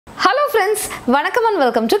friends, welcome and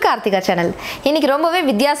welcome to Karthikha channel. இன்னைக்கு ரொம்பவே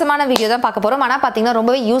வித்தியாசமான வீடியோ தான் பார்க்க போறோம். ஆனா பாத்தீங்கன்னா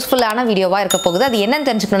ரொம்பவே யூஸ்ஃபுல்லான வீடியோவா இருக்க போகுது. அது என்னன்னு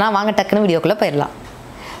தெரிஞ்சுக்கணும்னா வாங்க டக்குன்னு வீடியோக்குள்ள போயிடலாம்.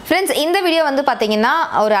 Friends, இந்த வீடியோ வந்து பாத்தீங்கன்னா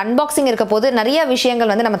ஒரு அன்பாக்சிங் இருக்க போகுது. நிறைய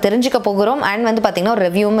விஷயங்கள் வந்து நம்ம தெரிஞ்சுக்க போகிறோம் and வந்து பாத்தீங்கன்னா ஒரு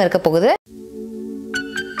ரிவ்யூவும் இருக்க போகுது.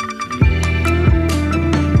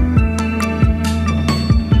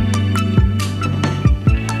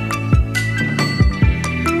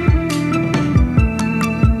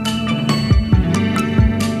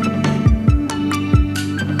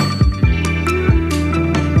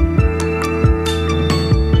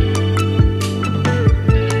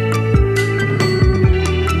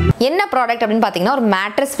 என்ன ப்ராடக்ட் அப்படினு பாத்தீங்கன்னா ஒரு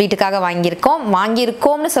மேட்ரஸ் வீட்டுக்காக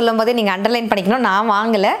வாங்கியிருக்கோம்னு சொல்லும்போதே நீங்க அண்டர்லைன் பண்ணிக்கணும். நான்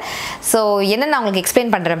வாங்கல. சோ என்ன நான் உங்களுக்கு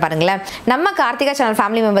எக்ஸ்பிளைன் பண்றேன் பாருங்களேன். நம்ம கார்த்திகா சேனல்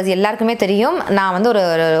ஃபேமிலி மெம்பர்ஸ் எல்லாருக்குமே தெரியும். நான் வந்து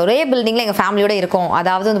ஒரே பில்டிங்ல எங்க ஃபேமிலியோட இருக்கோம்.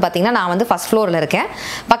 அதாவது வந்து பாத்தீங்கன்னா நான் வந்து ஃபர்ஸ்ட் ஃப்ளோர்ல இருக்கேன்.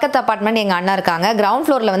 பக்கத்து அபார்ட்மெண்ட் எங்க அண்ணா இருக்காங்க. கிரவுண்ட்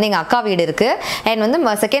ஃப்ளோர்ல வந்து எங்க அக்கா வீடு இருக்கு. அண்ட் வந்து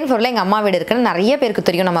செகண்ட் ஃப்ளோர்ல எங்க அம்மா வீடு இருக்குன்னு நிறைய பேருக்கு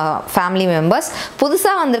தெரியும் நம்ம ஃபேமிலி மெம்பர்ஸ்.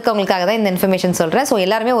 புதுசா வந்திருக்கவங்களுக்காக தான் இந்த இன்ஃபர்மேஷன் சொல்றேன். சோ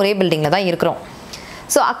எல்லாரும் ஒரே பில்டிங்ல தான் இருக்கிறோம்.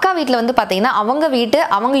 ஸோ அக்கா வீட்டில் வந்து பார்த்தீங்கன்னா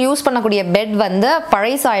அவங்க யூஸ் பண்ணக்கூடிய பெட் வந்து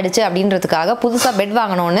பழைசாயிடுச்சு அப்படின்றதுக்காக புதுசாக பெட்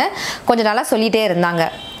வாங்கணும்னு கொஞ்சம் நாளாக சொல்லிகிட்டே இருந்தாங்க.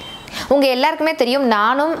 உங்கள் எல்லாருக்குமே தெரியும்,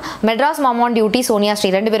 நானும் மெட்ராஸ் மாமான் டியூட்டி சோனியா ஸ்ரீ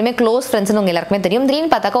ரெண்டு பேருமே க்ளோஸ் ஃப்ரெண்ட்ஸ்னு உங்கள் எல்லாருக்குமே தெரியும்.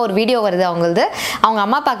 திடீர்னு பார்த்தாக்கா ஒரு வீடியோ வருது அவங்க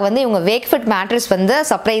அம்மா அப்பாவுக்கு வந்து இவங்க வேக்ஃபிட் மேட்ரஸ் வந்து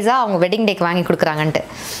சர்ப்ரைஸாக அவங்க வெட்டிங் டேக்கு வாங்கி கொடுக்குறாங்கன்ட்டு.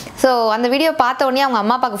 ஸோ அந்த வீடியோ பார்த்த உடனே அவங்க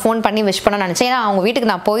அம்மா அப்பாவுக்கு ஃபோன் பண்ணி விஷ் பண்ண நினச்சேன். ஏன்னா அவங்க வீட்டுக்கு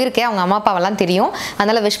நான் போயிருக்கேன், அவங்க அம்மா அப்பாவெல்லாம் தெரியும்.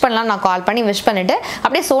 அதனால் விஷ் பண்ணலாம் நான் கால் பண்ணி விஷ் பண்ணிவிட்டு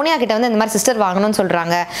அப்படியே சோனியா கிட்ட வந்து இந்த மாதிரி சிஸ்டர் வாங்கணும்னு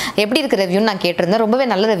சொல்கிறாங்க, எப்படி இருக்குது ரிவ்யூன்னு நான் கேட்டிருந்தேன். ரொம்பவே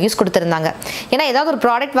நல்ல ரிவ்யூஸ் கொடுத்துருந்தாங்க. ஏன்னா ஏதாவது ஒரு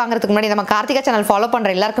ப்ராடக்ட் வாங்குறதுக்கு முன்னாடி நம்ம கார்த்திகா சேனல் ஃபாலோ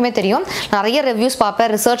பண்ணுற எல்லாருக்குமே தெரியும், நிறைய ரிவ்யூஸ்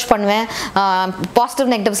பார்ப்பேன், ரிசர்ச் பண்ணுவேன்,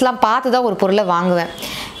 பாசிட்டிவ் நெகட்டிவ்ஸ்லாம் பார்த்து தான் ஒரு பொருளை வாங்குவேன்.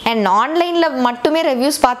 அண்ட் ஆன்லைனில் மட்டுமே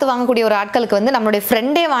ரிவ்யூஸ் பார்த்து வாங்கக்கூடிய ஒரு ஆட்களுக்கு வந்து நம்மளுடைய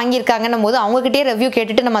ஃப்ரெண்டே வாங்கியிருக்காங்கன்னும் போது அவங்ககிட்டயே ரிவ்யூ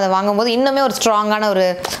கேட்டுட்டு நம்ம அதை வாங்கும்போது இன்னுமே ஒரு ஸ்ட்ராங்கான ஒரு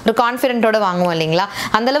கான்ஃபிடென்ட்டோட வாங்குவோம் இல்லைங்களா?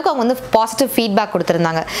 அந்தளவுக்கு அவங்க வந்து பாசிட்டிவ் ஃபீட்பேக்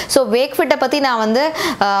கொடுத்துருந்தாங்க. ஸோ வேக்ஃபிட்டை பற்றி நான் வந்து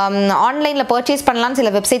ஆன்லைனில் பர்ச்சேஸ் பண்ணலான்னு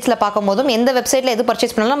சில வெப்சைட்ஸில் பார்க்கும்போதும் எந்த வெப்சைட்டில் எது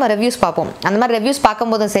பர்ச்சேஸ் பண்ணாலும் நம்ம ரிவ்யூஸ் பார்ப்போம். அந்த மாதிரி ரிவ்யூஸ்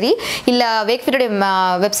பார்க்கும்போதும் சரி, இல்லை வேக்ஃபிட்டோடைய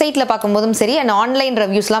வெப்சைட்டில் பார்க்கும்போதும் சரி, அண்ட் ஆன்லைன்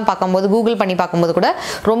ரிவ்யூஸ்லாம் பார்க்கும்போது கூகுள் பண்ணி பார்க்கும்போது கூட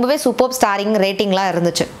ரொம்பவே சூப்பர் ஸ்டாரிங் ரேட்டிங்லாம்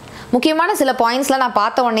இருந்துச்சு. முக்கியமான சில பாயிண்ட்ஸ்லாம் நான்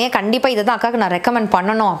பார்த்த உடனே கண்டிப்பாக இதை தான் அக்காவுக்கு நான் ரெக்கமெண்ட்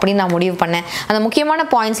பண்ணணும் அப்படின்னு நான் முடிவு பண்ணேன். அந்த முக்கியமான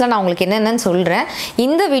பாயிண்ட்ஸ்லாம் நான் உங்களுக்கு என்னென்னு சொல்கிறேன்.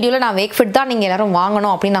 இந்த வீடியோவில் நான் வேக்ஃபிட் தான் நீங்கள் எல்லாரும்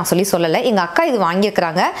வாங்கணும் அப்படின்னு நான் சொல்லலை. எங்கள் அக்கா இது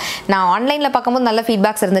வாங்கியிருக்கிறாங்க. நான் ஆன்லைனில் பார்க்கும்போது நல்ல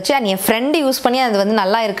ஃபீட்பேக்ஸ் இருந்துச்சு. அண்ட் என் ஃப்ரெண்டு யூஸ் பண்ணி அது வந்து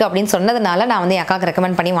நல்லா இருக்குது அப்படின்னு சொன்னதுனால நான் வந்து என் அக்காவுக்கு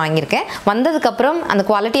ரெக்கமெண்ட் பண்ணி வாங்கியிருக்கேன். வந்ததுக்கப்புறம் அந்த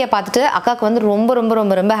குவாலிட்டியை பார்த்துட்டு அக்காவுக்கு வந்து ரொம்ப ரொம்ப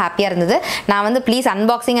ரொம்ப ரொம்ப ஹாப்பியாக இருந்தது. நான் வந்து ப்ளீஸ்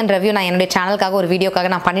அன்பாக்சிங் அண்ட் ரிவ்யூ நான் என்னுடைய சேனலுக்காக ஒரு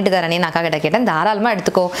வீடியோக்காக நான் பண்ணிட்டு தரேனே நான் அக்கா கிட்ட கேட்டேன். தாராளமாக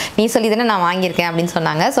எடுத்துக்கோ, நீ சொல்லி தானே நான் வாங்கியிருக்கேன் அப்படின்னு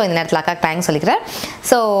சொன்னாங்க. ஸோ இந்த நேரத்தில் அக்கா தேங்க்ஸ் சொல்லிக்கிறேன்.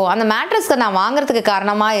 ஸோ அந்த மேட்ரஸ்க்கு நான் வாங்குறதுக்கு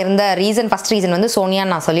காரணமாக இருந்த ஃபர்ஸ்ட் ரீசன் வந்து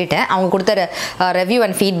சோனியான்னு நான் சொல்லிட்டேன். அவங்க கொடுத்த ரிவ்யூ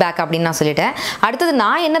அண்ட் ஃபீட்பேக் அப்படின்னு நான் சொல்லிட்டேன். அடுத்தது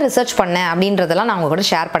நான் என்ன ரிசர்ச் பண்ணேன் அப்படின்றதெல்லாம் நான் உங்க கூட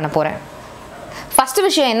ஷேர் பண்ண போகிறேன். ஃபர்ஸ்ட்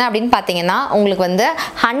விஷயம் என்ன அப்படின்னு பார்த்தீங்கன்னா, உங்களுக்கு வந்து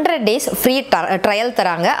 100 days ஃப்ரீ ட்ரையல்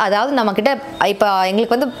தராங்க. அதாவது நம்மக்கிட்ட இப்போ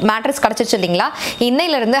எங்களுக்கு வந்து மேட்ரஸ் கிடச்சிச்சு இல்லைங்களா,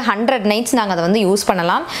 இன்னையிலேருந்து 100 nights நாங்கள் அதை வந்து யூஸ்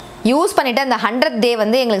பண்ணலாம். யூஸ் பண்ணிவிட்டு அந்த 100th day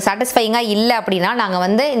வந்து எங்களுக்கு சாட்டிஸ்ஃபைங்காக இல்லை அப்படின்னா நாங்கள்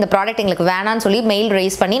வந்து இந்த ப்ராடக்ட் எங்களுக்கு வேணான்னு சொல்லி மெயில்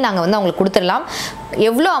ரைஸ் பண்ணி நாங்கள் வந்து அவங்களுக்கு கொடுத்துடலாம்.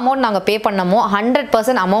 எவ்வளோ அமௌண்ட் நாங்கள் பே பண்ணமோ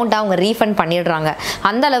 100% அமௌண்ட்டாக அவங்க ரீஃபண்ட் பண்ணிடுறாங்க.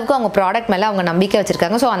 அந்த அளவுக்கு அவங்க ப்ராடக்ட் மேலே அவங்க நம்பிக்கை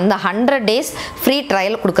வச்சுருக்காங்க. ஸோ அந்த 100 days ஃப்ரீ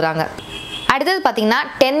ட்ரையல் கொடுக்குறாங்க. அடுத்தது பார்த்தீங்கன்னா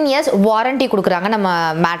 10 years வாரண்ட்டி கொடுக்குறாங்க நம்ம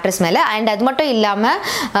மேட்ரஸ் மேலே. அண்ட் அது மட்டும் இல்லாமல்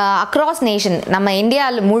அக்ராஸ் நேஷன் நம்ம இந்தியா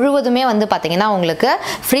முழுவதுமே வந்து பார்த்தீங்கன்னா உங்களுக்கு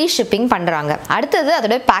ஃப்ரீ ஷிப்பிங் பண்ணுறாங்க. அடுத்தது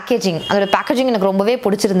அதோட பேக்கேஜிங் எனக்கு ரொம்பவே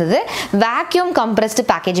பிடிச்சிருந்தது. வேக்யூம் கம்ப்ரெஸ்டு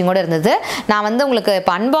பேக்கேஜிங்கோட இருந்தது. நான் வந்து உங்களுக்கு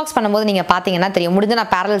இப்போ அன்பாக்ஸ் பண்ணும்போது நீங்கள் பார்த்தீங்கன்னா தெரியும், முடிஞ்ச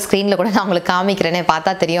நான் பேரல் ஸ்க்ரீனில் கூட நான் உங்களுக்கு காமிக்கிறேனே,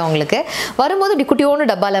 பார்த்தா தெரியும் உங்களுக்கு. வரும்போது இப்படி குட்டியோன்னு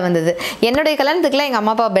டப்பாவில் வந்தது. என்னுடைய கல்யாணத்துக்குலாம் எங்கள்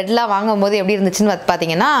அம்மா அப்பா பெட்லாம் வாங்கும்போது எப்படி இருந்துச்சுன்னு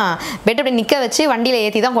பார்த்தீங்கன்னா, பெட் அப்படி நிற்க வச்சு வண்டியில்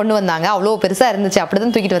ஏற்றி தான் கொண்டு வந்தாங்க. அவ்வளோ பெருசாக இருந்துச்சு, அப்படி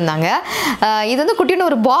தான் தூக்கிட்டு வந்தாங்க. இது வந்து குட்டின்னு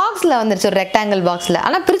ஒரு பாக்ஸில் வந்துருச்சு, ஒரு ரெக்டாங்கிள் பாக்ஸில்.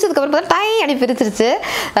 ஆனால் பிரிச்சதுக்கப்புறம் பார்த்தா டை அப்படி பிரிச்சிருச்சு.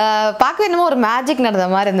 பார்க்கவே என்னமோ ஒரு மேஜிக் நடந்த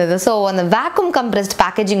மாதிரி இருந்தது. ஸோ அந்த வேக்யூம் கம்ப்ரெஸ்ட்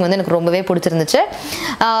பேக்கேஜிங் வந்து எனக்கு ரொம்பவே பிடிச்சிருந்துச்சு.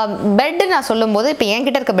 பெட்டு நான் சொல்லும்போது இப்போ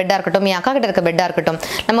என்கிட்ட இருக்க பெட்டாக இருக்கட்டும், என் அக்கா கிட்ட இருக்க பெட்டாக இருக்கட்டும்,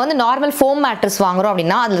 நம்ம வந்து நார்மல் ஃபோம் மேட்ரஸ் வாங்குறோம்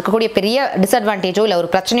அப்படின்னா அதில் இருக்கக்கூடிய பெரிய டிஸ்அட்வான்டேஜோ இல்லை ஒரு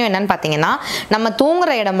பிரச்சனையோ என்னன்னு பார்த்தீங்கன்னா, நம்ம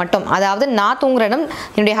தூங்குற இடம் மட்டும், அதாவது நான் தூங்குற இடம்,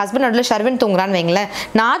 என்னுடைய ஹஸ்பண்டோட ஷர்வின் தூங்குறான்னு வைங்களேன்,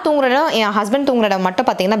 நான் தூங்குற இடம் என் ஹஸ்பண்ட் தூங்குற இடம் மட்டும்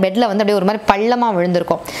பார்த்தீங்கன்னா பெட்டில் வந்து அப்படியே ஒரு மாதிரி பள்ளமாக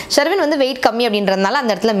விழுந்திருக்கும். ஷர்வின் வந்து வெயிட் கம்மி அப்படின்றதுனால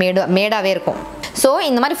அந்த இடத்துல மேடாவே இருக்கும். ஸோ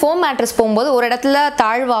இந்த மாதிரி ஃபோம் மேட்ரஸ் போகும்போது ஒரு இடத்துல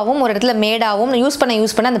தாழ்வாகவும் ஒரு இடத்துல மேடாகவும் யூஸ்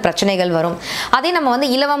பண்ண அந்த பிரச்சனைகள் வரும். அதே நம்ம வந்து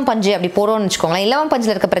இலவம் பஞ்சு அப்படி போகிறோம்னு வச்சுக்கோங்களேன். இலவம்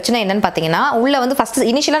பஞ்சில் இருக்க பிரச்சனை என்னன்னு பார்த்தீங்கன்னா, உள்ள வந்து ஃபர்ஸ்ட்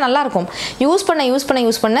இனிஷியலாக நல்லா இருக்கும், யூஸ்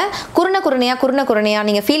பண்ண குருணையா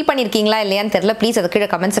நீங்கள் ஃபீல் பண்ணியிருக்கீங்களா இல்லையான்னு தெரியல. ப்ளீஸ் அது கீழே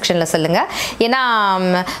கமெண்ட் செக்ஷனில் சொல்லுங்கள். ஏன்னா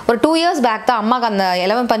ஒரு 2 years பேக் தான் அம்மாவுக்கு அந்த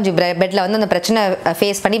இலவம் பஞ்சு பெட்டில் வந்து அந்த பிரச்சனை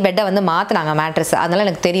ஃபேஸ் பண்ணி பெட்டை வந்து மாற்றினாங்க மேட்ரஸ். அதனால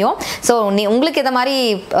எனக்கு தெரியும். ஸோ உங்களுக்கு எதை மாதிரி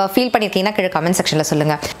ஃபீல் பண்ணியிருக்கீங்கன்னா கீழே கமெண்ட் செக்ஷனில்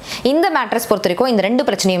சொல்லுங்கள். இந்த மேட்ரஸ் பொறுத்த வரைக்கும் இந்த 2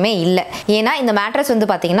 பிரச்சனையுமே இல்லை. ஏன்னா இந்த மேட்ரஸ் வந்து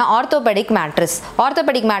பார்த்தீங்கன்னா ஆர்த்தோபெடிக்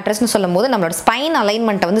மேட்ரஸ்னு சொல்லும்போது நம்மளோட ஸ்பைன்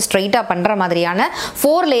அலைன்மெண்ட்டை வந்து ஸ்ட்ரைட்டாக பண்ணுற மாதிரியான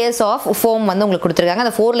 4 layers ஆஃப் ஃபோம் வந்து உங்களுக்கு கொடுத்துருக்காங்க.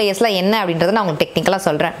 அந்த 4 layers என்ன அப்படின்றத நான் உங்களுக்கு டெக்னிக்கலாக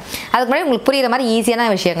சொல்கிறேன். அதுக்கு முன்னாடி உங்களுக்கு புரியுற மாதிரி ஈஸியான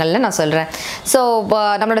விஷயங்கள்ல நான் சொல்கிறேன். ஸோ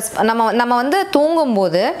நம்ம வந்து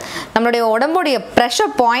தூங்கும்போது நம்மளுடைய உடம்புடைய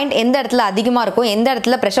ப்ரெஷர் பாயிண்ட் எந்த இடத்துல அதிகமாக இருக்கும், எந்த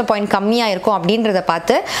இடத்துல ப்ரெஷர் பாயிண்ட் கம்மியாக இருக்கும் அப்படின்றத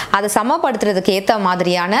பார்த்து அதை சமப்படுத்துறதுக்கு ஏற்ற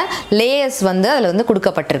மாதிரியான லேயர்ஸ் வந்து அதில் வந்து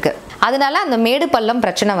கொடுக்கப்பட்டிருக்கு. அதனால அந்த மேடு பள்ளம்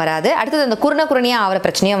பிரச்சனை வராது. அடுத்தது அந்த குருணையாக ஆகிற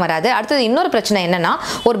பிரச்சனையும் வராது. அடுத்தது இன்னொரு பிரச்சனை என்னன்னா,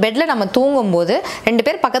 ஒரு பெட்டில் நம்ம தூங்கும்போது 2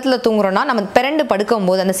 பேர் பக்கத்தில் தூங்குறோம்னா நம்ம பிறண்டு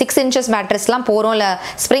படுக்கும்போது அந்த 6 inches மேட்ரஸ்லாம் போகிறோம், இல்லை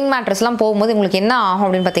ஸ்ப்ரிங் மேட்ரஸ்லாம் போகும்போது உங்களுக்கு என்ன ஆகும்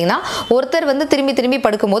அப்படின்னு பார்த்தீங்கன்னா, ஒருத்தர் வந்து திரும்பி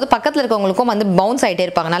படுக்கும்போது பக்கத்தில் இருக்கவங்களுக்கும் வந்து பவுன்ஸ் ஆகிட்டே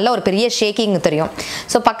இருப்பாங்க. நல்ல ஒரு பெரிய ஷேக்கிங் தெரியும்.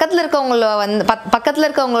 ஸோ பக்கத்தில்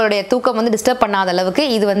இருக்கவங்களுடைய தூக்கம் வந்து டிஸ்டர்ப் பண்ணாத அளவுக்கு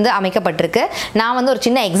இது வந்து அமைக்கப்பட்டிருக்கு. நான் வந்து ஒரு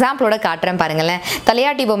சின்ன எக்ஸாம்பிளோட காட்டுறேன் பாருங்களேன்.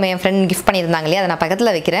 தலையாட்டி பொம்மை என் ஃப்ரெண்ட் கிஃப்ட் பண்ணியிருந்தாங்க இல்லையா, அதை நான்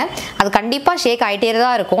பக்கத்தில் வைக்கிறேன். அது கண்டிப்பாக ஷேக் ஆகிட்டே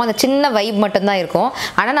தான் இருக்கும். அந்த சின்ன வைப் மட்டும்தான் இருக்கும்.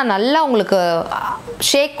 ஆனால் நான் நல்லா உங்களுக்கு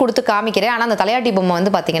ஷேக் கொடுத்து காமிக்கிறேன். ஆனால் அந்த தலையாட்டி பொம்மை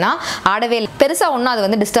வந்து பார்த்தீங்கன்னா ஆடவே பெருசாக ஒன்றும் அது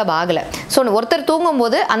வந்து டிஸ்டர்ப் ஆகலை. ஸோ ஒருத்தர்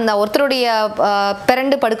தூங்கும்போது அந்த ஒருத்தருடைய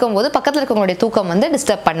பிறண்டு படுக்கும்போது பக்கத்தில் இருக்கவங்களுடைய தூக்கம் வந்து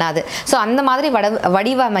டிஸ்டர்ப் பண்ணாது. ஸோ அந்த மாதிரி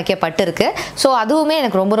வடிவமைக்கப்பட்டிருக்கு. ஸோ அதுவுமே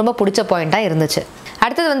எனக்கு ரொம்ப பிடிச்ச பாயிண்ட்டாக இருந்துச்சு.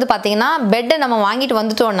 அடுத்தது வந்து பார்த்தீங்கன்னா, பெட்டை நம்ம வாங்கிட்டு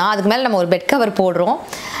வந்துட்டோம்னா அதுக்கு மேலே நம்ம ஒரு பெட் கவர் போடுறோம்.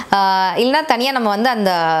 இல்லைனா தனியாக நம்ம வந்து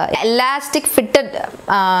அந்த எலாஸ்டிக் ஃபிட்டட்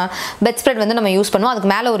பெட் ஸ்ப்ரெட் வந்து நம்ம யூஸ் பண்ணுவோம். அதுக்கு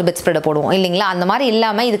மேலே ஒரு பெட் ஸ்ப்ரெடை போடுவோம் இல்லைங்களா. அந்த மாதிரி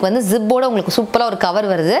இல்லாமல் இதுக்கு வந்து ஜிப்போட உங்களுக்கு சூப்பராக ஒரு கவர்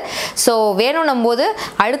வருது. ஸோ வேணும்னும் போது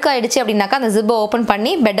அழுக்காயிடுச்சு அப்படின்னாக்கா அந்த ஜிப்பை ஓப்பன்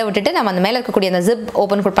பண்ணி பெட்டை விட்டுட்டு நம்ம அந்த மேலே இருக்கக்கூடிய அந்த ஜிப்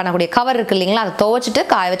ஓப்பன் பண்ணக்கூடிய கவர் இருக்குது இல்லைங்களா, அதை துவைச்சிட்டு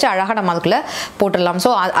காய வச்சு அழகாக நம்ம அதுக்குள்ளே போட்டுடலாம்.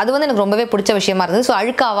 ஸோ அது வந்து எனக்கு ரொம்பவே பிடிச்ச விஷயமா இருந்தது. ஸோ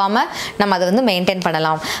அழுக்காகாமல் நம்ம அதை வந்து மெயின்டைன்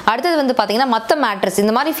பண்ணலாம். அடுத்தது வந்து பார்த்தீங்கன்னா, மற்ற மேட்ரஸ்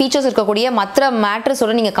இந்த மாதிரி ஃபீச்சர்ஸ் இருக்கக்கூடிய மற்ற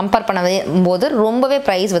மேட்ரஸோட நீங்கள் கம்பேர் பண்ணும்போது ரொம்பவே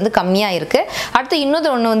ப்ரைஸ் வந்து கம்மியாக இருக்குது. அடுத்து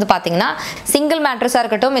இன்னொன்று வந்து பார்த்தீங்கன்னா, சிங்கிள் மேட்ரஸாக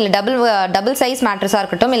இருக்கட்டும், இல்லை டபுள் சைஸ் மேட்ரஸாக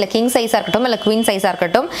இருக்கட்டும், இல்லை கிங் சைஸாக இருக்கட்டும், இல்லை குவீன் சைஸாக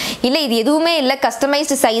இருக்கட்டும், இல்லை இது எதுவுமே இல்லை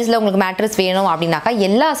கஸ்டமைஸ்டு சைஸில் உங்களுக்கு மேட்ரஸ் வேணும் அப்படின்னாக்கா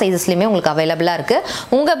எல்லா சைஸஸ்லையுமே உங்களுக்கு அவைலபிளாக இருக்குது.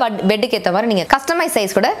 உங்கள் பெட்டுக்கு ஏற்ற மாதிரி நீங்கள் கஸ்டமைஸ்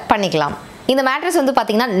சைஸ் கூட பண்ணிக்கலாம். இந்த மேட்ரஸ் வந்து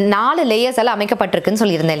பார்த்தீங்கன்னா 4 லேயர்ஸ் எல்லாம் அமைக்கப்பட்டிருக்குன்னு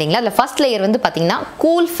சொல்லியிருந்தேன் இல்லைங்களா. அதில் ஃபர்ஸ்ட் லேயர் வந்து பார்த்தீங்கன்னா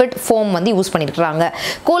கூல் ஃபிட் ஃபோம் வந்து யூஸ் பண்ணியிருக்காங்க.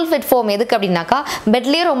 கூல் ஃபிட் ஃபோம் எதுக்கு அப்படின்னாக்கா,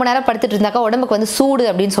 பெட்லேயே ரொம்ப நேரம் படுத்துட்டு இருந்தாக்கா உடம்புக்கு வந்து சூடு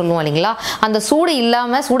அப்படின்னு சொல்லுவோம் இல்லைங்களா. அந்த சூடு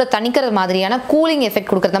இல்லாமல் சூடை தணிக்கிறது மாதிரியான கூலிங் எஃபெக்ட்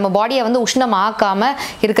கொடுக்குறது, நம்ம பாடியை வந்து உஷ்ணம் ஆக்காமல்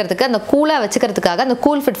இருக்கிறதுக்கு அந்த கூலாக வச்சுக்கிறதுக்காக அந்த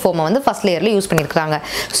கூல் ஃபிட் ஃபோமை வந்து ஃபர்ஸ்ட் லேயரில் யூஸ் பண்ணியிருக்காங்க.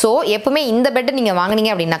 ஸோ எப்பவுமே இந்த பெட்டை நீங்கள்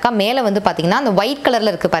வாங்கினீங்க அப்படின்னாக்கா மேலே வந்து பார்த்தீங்கன்னா அந்த ஒயிட்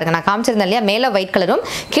கலரில் இருக்குது பாருங்கள், நான் காமிச்சிருந்தேன் இல்லையா, மேலே ஒயிட் கலரும்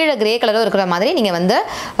கீழே கிரே கலரும் இருக்கிற மாதிரி நீங்கள் வந்து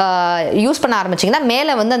யூஸ் பண்ண ஆரம்பிச்சிங்கன்னா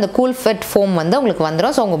மேலே வந்து அந்த கூல் ஃபிட் ஃபோம் வந்து உங்களுக்கு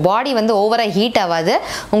வந்துடும். ஸோ உங்கள் பாடி வந்து ஓவராக ஹீட் ஆகாது,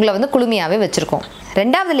 உங்களை வந்து குளுமையாகவே வச்சுருக்கோம்.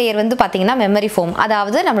 ரெண்டாவது லேயர் வந்து பார்த்தீங்கன்னா மெமரி ஃபோம்,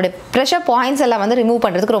 அதாவது நம்மளுடைய ப்ரெஷர் பாயிண்ட்ஸ் எல்லாம் வந்து ரிமூவ்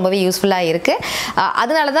பண்ணுறதுக்கு ரொம்பவே யூஸ்ஃபுல்லாக இருக்குது.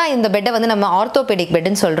 அதனால தான் இந்த பெட்டை வந்து நம்ம ஆர்த்தோபெடிக்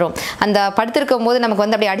பெட்டுன்னு சொல்கிறோம். அந்த படுத்திருக்கும் போது நமக்கு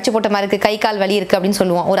வந்து அப்படியே அடிச்சு போட்ட மாதிரி இருக்குது, கை கால் வலி இருக்குது அப்படின்னு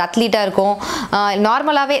சொல்லுவோம். ஒரு அத்லீட்டாக இருக்கும்.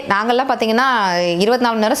 நார்மலாகவே நாங்கள்லாம் பார்த்தீங்கன்னா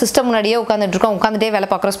 24 மணி நேரம் சிஸ்டம் முன்னாடியே உட்காந்துட்ருக்கோம், உட்காந்துட்டே வேலை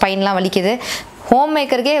பார்க்குறோம், ஸ்பைன்லாம் வலிக்குது. ஹோம்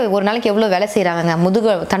மேக்கருக்கே ஒரு நாளைக்கு எவ்வளோ வேலை செய்கிறாங்க,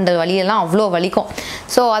 முதுகு தண்டு வலியெல்லாம் அவ்வளோ வலிக்கும்.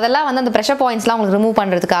 ஸோ அதெல்லாம் வந்து அந்த ப்ரெஷர் பாயிண்ட்ஸ்லாம் உங்களுக்கு ரிமூவ்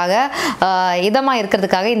பண்ணுறதுக்காக இதமாக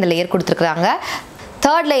இருக்கிறதுக்காக இந்த லேயர் கொடுத்துருக்குறாங்க.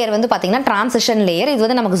 தேர்ட் லேயர் வந்து பார்த்தீங்கன்னா டிரான்சிஷன் லேயர். இது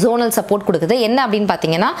வந்து நமக்கு ஜோனல் சப்போர்ட் கொடுக்குது. என்ன அப்படின்னு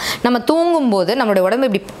பார்த்தீங்கன்னா, நம்ம தூங்கும்போது நம்மளுடைய உடம்பு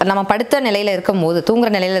இப்படி நம்ம படுத்த நிலையில் இருக்கும்போது, தூங்குற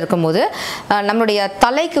நிலையில் இருக்கும்போது நம்மளுடைய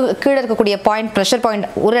தலைக்கு கீழே இருக்கக்கூடிய பாயிண்ட், ப்ரெஷர் பாயிண்ட்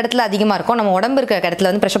ஒரு இடத்துல அதிகமாக இருக்கும், நம்ம உடம்பு இருக்கிற இடத்துல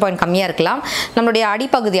வந்து ப்ரெஷர் பாயிண்ட் கம்மியாக இருக்கலாம். நம்மளுடைய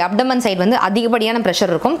அடிப்பகுதி அப்டமன் சைடு வந்து அதிகப்படியான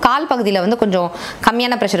ப்ரெஷர் இருக்கும், கால் பகுதியில் வந்து கொஞ்சம்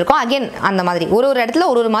கம்மியான ப்ரெஷர் இருக்கும். அகெயின் அந்த மாதிரி ஒரு இடத்துல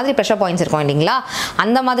ஒரு மாதிரி ப்ரெஷர் பாயிண்ட்ஸ் இருக்கும் இல்லைங்களா.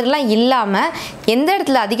 அந்த மாதிரிலாம் இல்லாமல் எந்த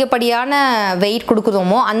இடத்துல அதிகப்படியான வெயிட்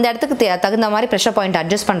கொடுக்குறோமோ அந்த இடத்துக்கு தகுந்த மாதிரி ப்ரெஷர் பாயிண்ட்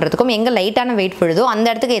அட்ஜஸ்ட் பண்ணுறதுக்கும், எங்கே லைட்டான வெயிட் விழுதோ அந்த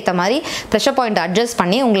இடத்துக்கு ஏற்ற மாதிரி ப்ரெஷர் பாயிண்ட் அட்ஜஸ்ட்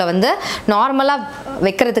பண்ணி உங்களை வந்து நார்மலாக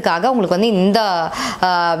வைக்கிறதுக்காக உங்களுக்கு வந்து இந்த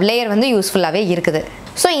லேயர் வந்து யூஸ்ஃபுல்லாகவே இருக்குது.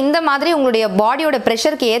 ஸோ இந்த மாதிரி உங்களுடைய பாடியோட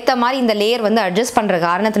ப்ரெஷருக்கு ஏற்ற மாதிரி இந்த லேயர் வந்து அட்ஜஸ்ட் பண்ணுற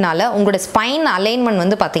காரணத்தினால உங்களோட ஸ்பைன் அலைன்மெண்ட்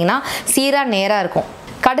வந்து பார்த்திங்கன்னா சீராக நேராக இருக்கும்.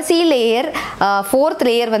 கடைசி லேயர், ஃபோர்த்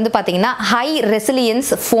லேயர் வந்து பார்த்தீங்கன்னா ஹை ரெசிலியன்ஸ்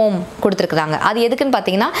ஃபோம் கொடுத்துருக்குறாங்க. அது எதுக்குன்னு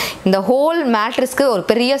பார்த்தீங்கன்னா இந்த ஹோல் மேட்ரஸ்க்கு ஒரு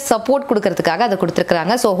பெரிய சப்போர்ட் கொடுக்கறதுக்காக அதை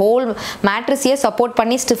கொடுத்துருக்குறாங்க. ஸோ ஹோல் மேட்ரஸையே சப்போர்ட்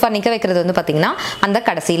பண்ணி ஸ்டிஃபாக நிற்க வைக்கிறது வந்து பார்த்தீங்கன்னா அந்த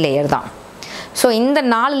கடைசி லேயர் தான். ஸோ இந்த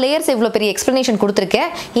 4 லேயர்ஸ் இவ்வளோ பெரிய எக்ஸ்ப்ளனேஷன் கொடுத்துருக்கேன்.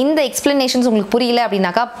 இந்த எக்ஸ்ப்ளனேஷன்ஸ் உங்களுக்கு புரியல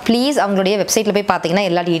அப்படின்னாக்கா ப்ளீஸ் அவங்களுடைய வெப்சைட்டில் போய் பார்த்தீங்கன்னா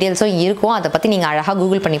எல்லா டீட்டெயில்ஸும் இருக்கும். அதை பற்றி நீங்கள் அழகாக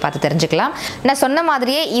கூகுள் பண்ணி பார்த்து தெரிஞ்சுக்கலாம். நான் சொன்ன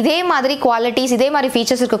மாதிரியே இதே மாதிரி குவாலிட்டிஸ் இதே மாதிரி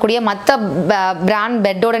ஃபீச்சர்ஸ் இருக்கக்கூடிய மற்ற பிராண்ட்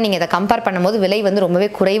பெட்டோட நீங்கள் இதை கம்பேர் பண்ணும்போது விலை வந்து ரொம்பவே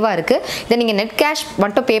குறைவாக இருக்குது. இதை நீங்கள் நெட் கேஷ்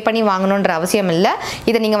மட்டும் பே பண்ணி வாங்கணுன்ற அவசியம் இல்லை.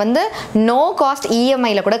 இதை நீங்கள் வந்து நோ காஸ்ட்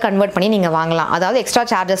இஎம்ஐயில் கூட கன்வெர்ட் பண்ணி நீங்கள் வாங்கலாம். அதாவது எக்ஸ்ட்ரா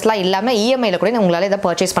சார்ஜஸ்லாம் இல்லாமல் இஎம்ஐயில் கூட உங்களால் இதை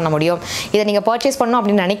பர்ச்சேஸ் பண்ண முடியும். இதை நீங்கள் பர்ச்சேஸ் பண்ணணும்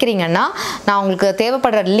அப்படின்னு நினைக்கிறீங்கன்னா நான் உங்களுக்கு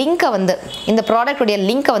தேவைப்படுற லிங்கை வந்து இந்த ப்ராடக்ட்டுடைய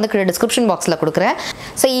லிங்கை வந்து டிஸ்கிரிப்ஷன் பாக்ஸில் கொடுக்குறேன்.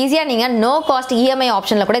 ஸோ ஈஸியாக நீங்கள் நோ காஸ்ட் இஎம்ஐ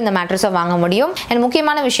ஆப்ஷனில் கூட இந்த மேட்ரஸை வாங்க முடியும். அண்ட்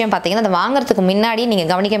முக்கியமான விஷயம் பார்த்தீங்கன்னா அதை வாங்குறதுக்கு முன்னாடி நீங்கள்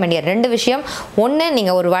கவனிக்க வேண்டிய 2 விஷயம். ஒன்று,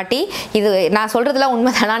 நீங்கள் ஒரு வாட்டி இது நான் சொல்கிறதுலாம்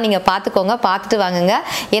உண்மை தானா நீங்கள் பார்த்துக்கோங்க, பார்த்துட்டு வாங்குங்க.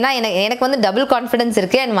 ஏன்னா எனக்கு வந்து டபுள் கான்ஃபிடன்ஸ்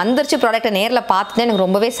இருக்குது. அண்ட் வந்துருச்சு ப்ராடக்ட்டை நேரில் பார்த்துட்டு எனக்கு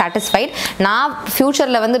ரொம்பவே சாட்டிஸ்ஃபைட். நான்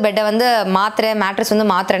ஃபியூச்சரில் வந்து பெட்டை வந்து மாத்திரேன், மேட்ரஸ் வந்து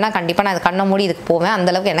மாத்திரேன்னா கண்டிப்பாக நான் அது கண்ண மூடி இதுக்கு போவேன்.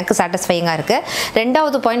 அந்தளவுக்கு எனக்கு சாட்டிஸ்ஃபைங்காக இருக்குது.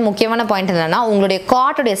 2வது பாயிண்ட், முக்கியமான பாயிண்ட் என்னன்னா உங்களுடைய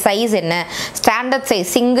காட்டுடைய சைஸ் என்ன, standard size,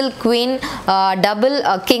 single, queen, double,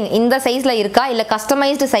 king இந்த சைஸில் இருக்கா இல்லை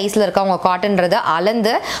கஸ்டமைஸ்டு சைஸில் இருக்கா உங்கள் காட்டுன்றதை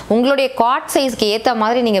அளந்து உங்களுடைய காட் சைஸ்க்கு ஏற்ற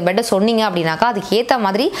மாதிரி நீங்கள் பெட்டை சொன்னீங்க அப்படின்னாக்கா அதுக்கு ஏற்ற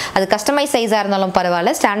மாதிரி அது கஸ்டமைஸ் சைஸாக இருந்தாலும்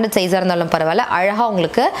பரவாயில்ல, ஸ்டாண்டர்ட் சைஸாக இருந்தாலும் பரவாயில்ல, அழகாக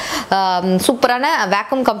உங்களுக்கு சூப்பரான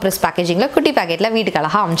வேக்யூம் கம்ப்ரஸ் பேக்கேஜிங்கில் குட்டி பேக்கெட்டில் வீட்டுக்கு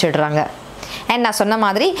அழகாக அனுப்பிச்சிடுறாங்க. அண்ட் நான் சொன்ன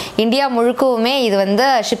மாதிரி இந்தியா முழுக்கவுமே இது வந்து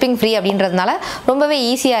ஷிப்பிங் ஃப்ரீ அப்படின்றதுனால ரொம்பவே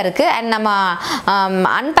ஈஸியாக இருக்குது. அண்ட் நம்ம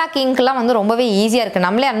அன்பேக்கிங்க்கெலாம் வந்து ரொம்பவே ஈஸியாக இருக்குது.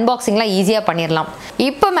 நம்மளே அன்பாக்சிங்லாம் ஈஸியாக பண்ணிடலாம்.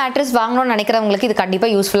 இப்போ மேட்ரஸ் வாங்கணும்னு நினைக்கிறவங்களுக்கு இது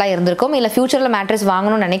கண்டிப்பாக யூஸ்ஃபுல்லாக இருந்திருக்கும். இல்லை ஃபியூச்சரில் மேட்ரஸ்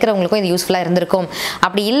வாங்கணும்னு நினைக்கிறவங்களுக்கும் இது யூஸ்ஃபுல்லாக இருந்திருக்கும்.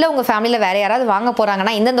 அப்படி இல்லை உங்கள் ஃபேமிலியில் வேறு யாராவது வாங்க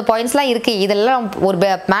போகிறாங்கன்னா இந்தந்த பாயிண்ட்ஸ்லாம் இருக்குது, இதெல்லாம் ஒரு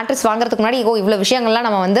மேட்ரஸ் வாங்குறதுக்கு முன்னாடி இவ்வளோ விஷயங்கள்லாம்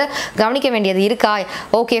நம்ம வந்து கவனிக்க வேண்டியது இருக்கா,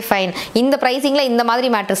 ஓகே ஃபைன், இந்த ப்ரைஸிங்கில் இந்த மாதிரி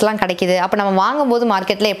மேட்ரஸ்லாம் கிடைக்குது, அப்போ நம்ம வாங்கும்போது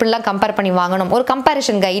மார்க்கெட்டில் எப்படிலாம் கம்பேர் பண்ணி வாங்கணும், ஒரு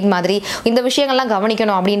கம்பேரிஷன் கைட் மாதிரி இந்த விஷயங்கள்லாம்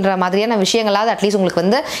கவனிக்கணும் அப்படின்ற மாதிரியான விஷயங்களாவது அட்லீஸ்ட் உங்களுக்கு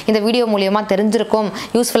வந்து இந்த வீடியோ மூலியமாக தெரிஞ்சிருக்கும்,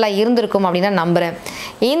 யூஸ்ஃபுல்லாக இருந்திருக்கும் அப்படின்னு நான் நம்புகிறேன்.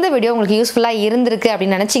 இந்த வீடியோ உங்களுக்கு யூஸ்ஃபுல்லாக இருந்திருக்கு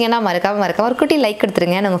அப்படின்னு நினச்சிங்கன்னா மறக்காம ஒரு குட்டி லைக்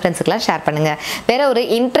கொடுத்துருங்க. உங்கள் ஃப்ரெண்ட்ஸுக்கெல்லாம் ஷேர் பண்ணுங்கள். வேற ஒரு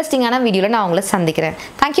இன்ட்ரெஸ்டிங்கான வீடியோவில் நான் உங்களை சந்திக்கிறேன்.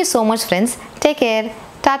 Thank you so much friends. Take care.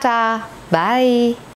 Tata. பாய்.